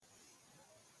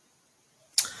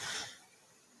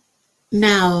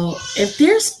Now, if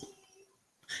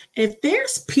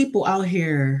there's people out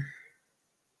here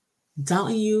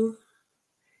doubting you,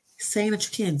 saying that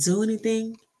you can't do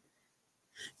anything,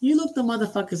 you look the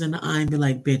motherfuckers in the eye and be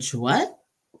like, bitch, what?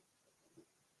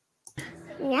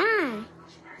 Nine,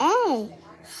 eight,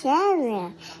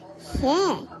 seven,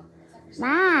 six,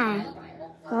 five,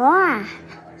 four,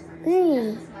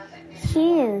 three,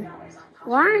 two,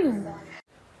 one.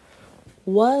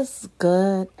 What's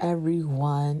good,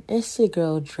 everyone? It's your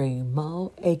girl Dre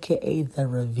Mo, aka the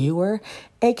reviewer,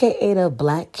 aka the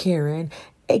Black Karen,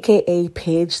 aka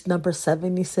page number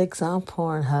 76 on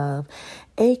Pornhub,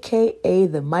 aka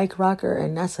the mic rocker,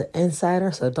 and that's an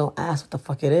insider, so don't ask what the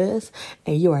fuck it is.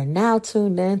 And you are now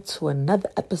tuned in to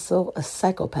another episode of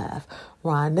Psychopath,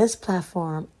 where on this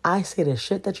platform, I say the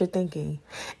shit that you're thinking.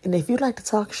 And if you like to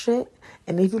talk shit,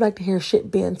 and if you like to hear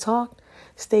shit being talked,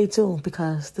 stay tuned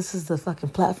because this is the fucking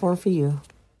platform for you.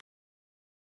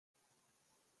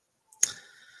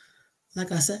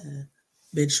 Like I said,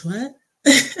 bitch, what?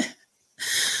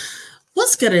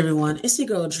 What's good, everyone? It's your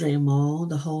girl, Dre Mo,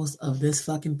 the host of this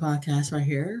fucking podcast right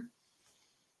here,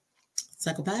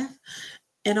 Psychopath.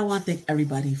 And I want to thank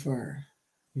everybody for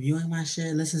viewing my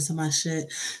shit, listening to my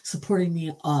shit, supporting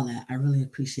me, all that. I really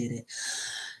appreciate it.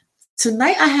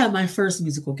 Tonight, I have my first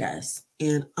musical guest.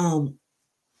 And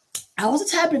I was a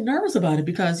tad bit nervous about it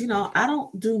because, I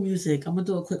don't do music. I'm going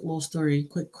to do a quick little story,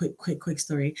 quick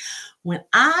story. When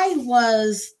I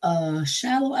was a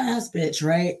shallow ass bitch,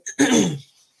 right?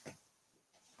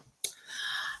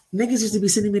 Niggas used to be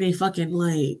sending me they fucking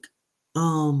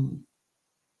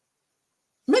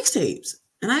mixtapes.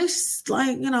 And I just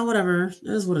whatever. It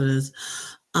is what it is.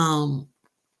 But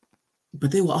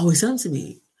they will always send them to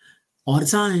me all the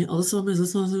time. Oh, listen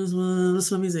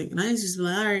to music. And I used to just be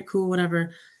like, all right, cool,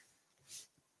 whatever.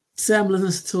 Say I'm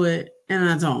listening to it, and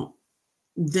I don't.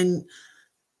 Then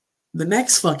the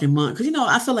next fucking month, because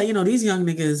I feel like these young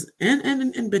niggas and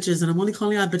bitches, and I'm only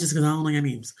calling out bitches because I don't know your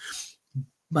names,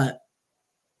 but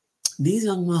these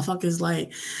young motherfuckers,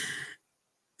 like,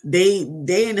 they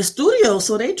in the studio,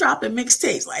 so they dropping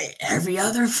mixtapes like every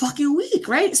other fucking week,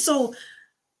 right? So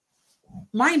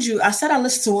mind you, I said I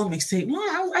listened to one mixtape. No,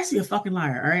 I actually a fucking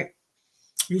liar, all right?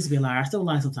 I used to be a liar. I still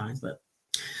lie sometimes, but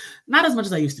not as much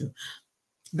as I used to.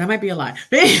 That might be a lie.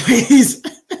 But anyways,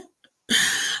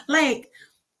 like,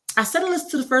 I said I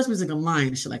listened to the first music online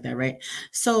and shit like that, right?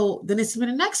 So then it's been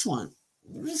the next one.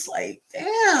 I'm just like,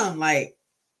 damn, like,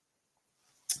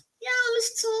 yeah,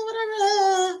 listen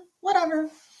to whatever.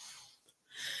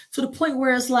 To the point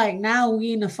where it's like now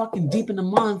we in the fucking deep in the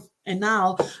month, and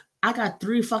now I got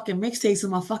 3 fucking mixtapes in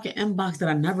my fucking inbox that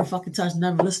I never fucking touched,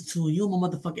 never listened to. And you in my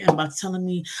motherfucking inbox telling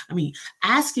me,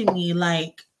 asking me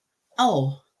like,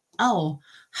 oh,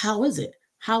 how is it?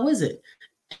 How is it?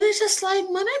 And it's just like,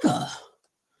 my nigga,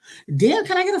 damn,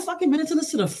 can I get a fucking minute to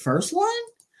listen to the first one?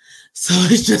 So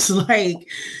it's just like,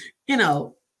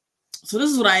 so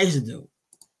this is what I used to do.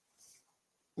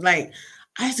 Like,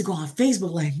 I used to go on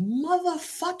Facebook like,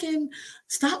 motherfucking,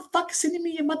 stop fucking sending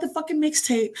me your motherfucking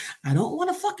mixtape. I don't want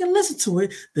to fucking listen to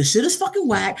it. The shit is fucking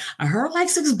whack. I heard like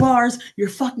 6 bars. You're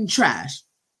fucking trash.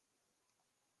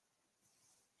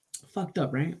 Fucked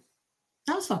up, right?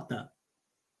 That was fucked up.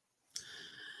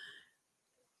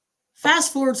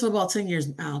 Fast forward to about 10 years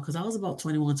now, because I was about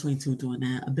 21, 22 doing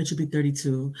that. A bitch will be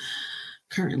 32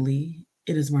 currently.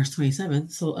 It is March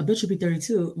 27th. So a bitch will be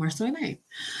 32 March 29th.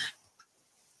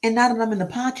 And now that I'm in the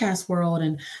podcast world,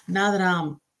 and now that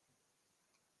I'm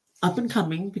up and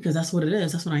coming, because that's what it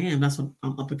is. That's what I am. That's what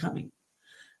I'm up and coming.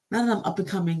 Now that I'm up and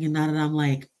coming, and now that I'm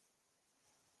like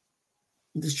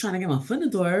just trying to get my foot in the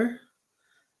door,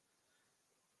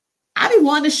 I be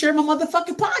wanting to share my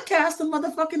motherfucking podcast with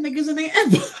motherfucking niggas in their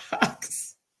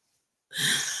inbox.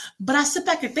 But I sit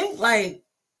back and think like,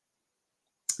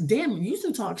 damn, you used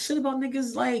to talk shit about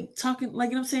niggas like talking,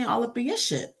 like, I'm saying, all up in your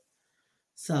shit.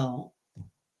 So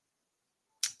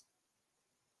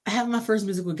I have my first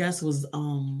musical guest was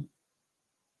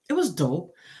it was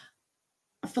dope.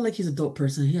 I feel like he's a dope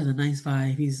person. He has a nice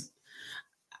vibe.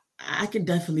 I can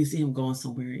definitely see him going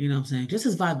somewhere, you know what I'm saying? Just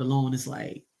his vibe alone is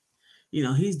like,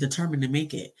 he's determined to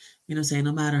make it. You know what I'm saying?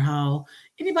 No matter how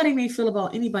anybody may feel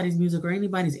about anybody's music or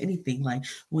anybody's anything, like,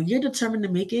 when you're determined to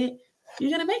make it, you're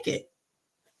going to make it.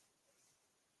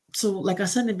 So, like I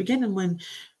said in the beginning, when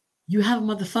you have a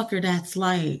motherfucker that's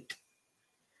like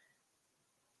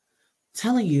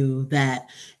telling you that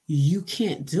you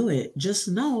can't do it, just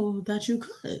know that you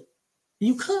could.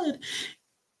 You could.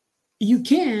 You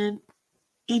can.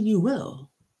 And you will.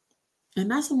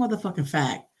 And that's a motherfucking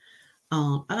fact.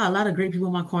 I got a lot of great people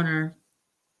in my corner.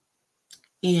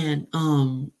 And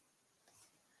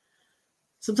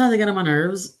sometimes I get on my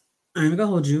nerves. I ain't gonna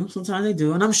hold you. Sometimes they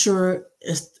do, and I'm sure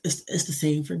it's the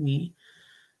same for me.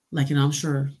 Like, I'm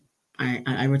sure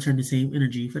I return the same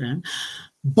energy for them.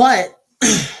 But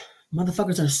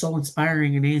motherfuckers are so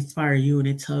inspiring, and they inspire you, and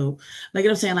they tell, like,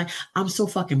 I'm saying, like, I'm so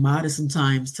fucking modest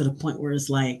sometimes to the point where it's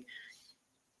like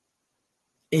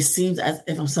it seems as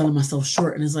if I'm selling myself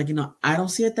short, and it's like, I don't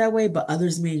see it that way, but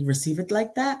others may receive it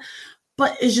like that.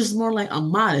 But it's just more like I'm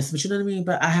modest, but you know what I mean?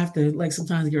 But I have to, like,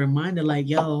 sometimes get reminded, like,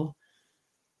 yo,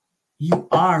 you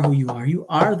are who you are. You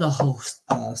are the host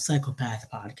of Psychopath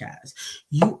Podcast.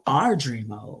 You are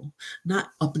Dreamo.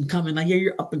 Not up and coming. Like, yeah,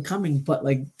 you're up and coming, but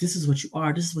like, this is what you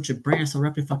are. This is what your brand. So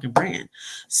rep your fucking brand.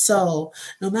 So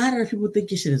no matter if people think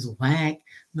your shit is whack,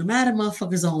 no matter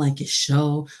motherfuckers don't like your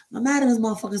show, no matter if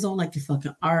motherfuckers don't like your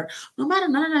fucking art, no matter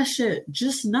none of that shit,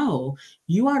 just know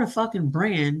you are the fucking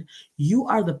brand. You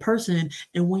are the person.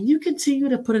 And when you continue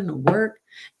to put in the work,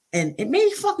 and it may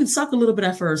fucking suck a little bit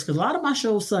at first because a lot of my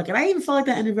shows suck. And I even felt like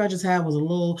that interview I just had was a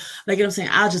little, like, I'm saying,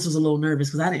 I just was a little nervous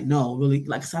because I didn't know really,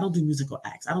 like, cause I don't do musical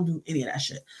acts. I don't do any of that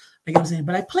shit. Like, I'm saying,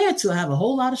 but I plan to. I have a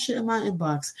whole lot of shit in my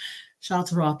inbox. Shout out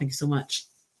to Raw. Thank you so much.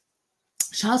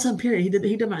 Shout out to him, period.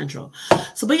 He did my intro.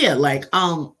 So, but yeah, like,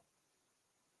 I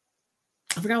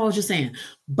forgot what I was just saying.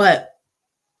 But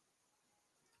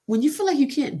when you feel like you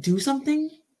can't do something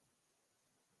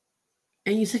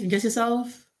and you second guess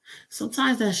yourself,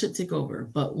 sometimes that should take over.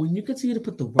 But when you continue to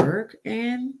put the work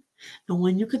in, and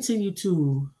when you continue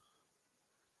to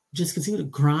just continue to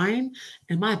grind,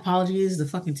 and my apologies, the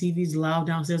fucking TV's loud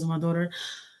downstairs with my daughter.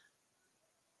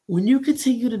 When you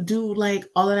continue to do like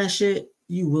all of that shit,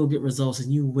 you will get results,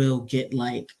 and you will get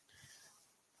like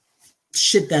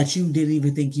shit that you didn't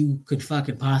even think you could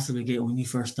fucking possibly get when you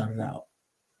first started out.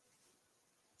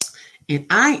 And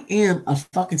I am a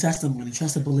fucking testimony.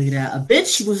 Trust and believe that. A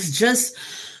bitch was just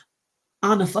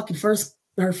on the fucking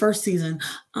her first season.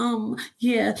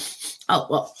 Yeah. Oh,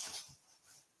 well,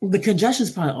 the congestion's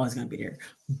probably always gonna be there.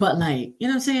 But like, you know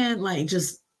what I'm saying? Like,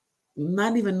 just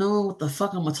not even knowing what the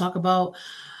fuck I'm gonna talk about.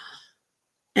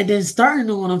 And then starting to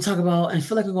know what I'm talking about and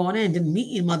feel like I'm going in, then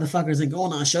meeting motherfuckers and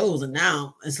going on shows. And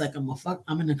now it's like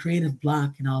I'm in a creative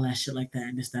block and all that shit like that.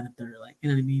 And this, that, and third. Like, you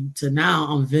know what I mean? So now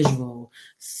I'm visual.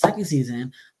 Second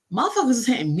season, motherfuckers is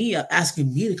hitting me up,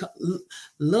 asking me to come.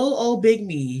 Little old big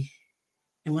me.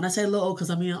 And when I say little, because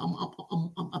I mean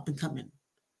I'm up and coming.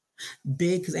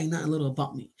 Big because ain't nothing little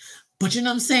about me. But you know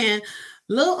what I'm saying?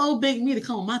 Little old big me to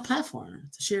come on my platform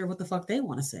to share what the fuck they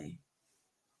want to say.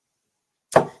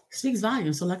 Speaks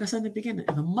volumes. So like I said in the beginning,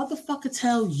 if a motherfucker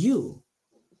tell you,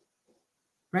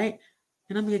 right?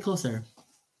 And I'm gonna get closer.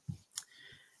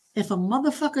 If a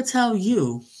motherfucker tell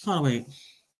you, hold on, wait.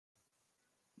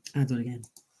 I'll do it again.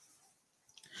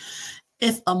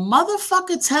 If a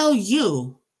motherfucker tell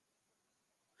you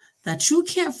that you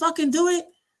can't fucking do it,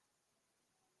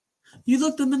 you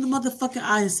look them in the motherfucking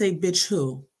eye and say, bitch,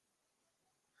 who?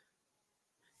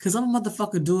 Because I'm a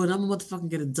motherfucker do it. I'm a motherfucker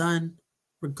get it done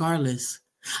regardless.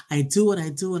 I do what I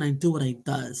do and I do what I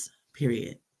does,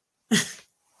 period. But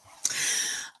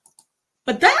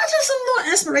that's just a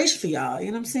little inspiration for y'all.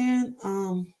 You know what I'm saying?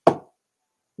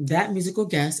 That musical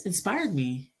guest inspired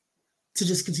me to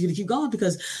just continue to keep going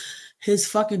because his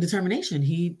fucking determination,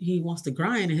 he wants to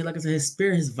grind, and like I said, his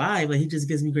spirit, his vibe, like he just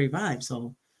gives me great vibes.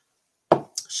 So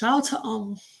shout out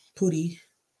to Pootie,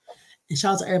 and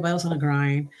shout out to everybody else on the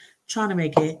grind, trying to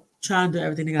make it, trying to do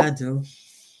everything they gotta do.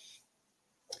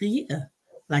 And yeah,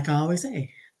 like I always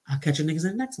say, I'll catch you niggas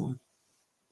in the next one.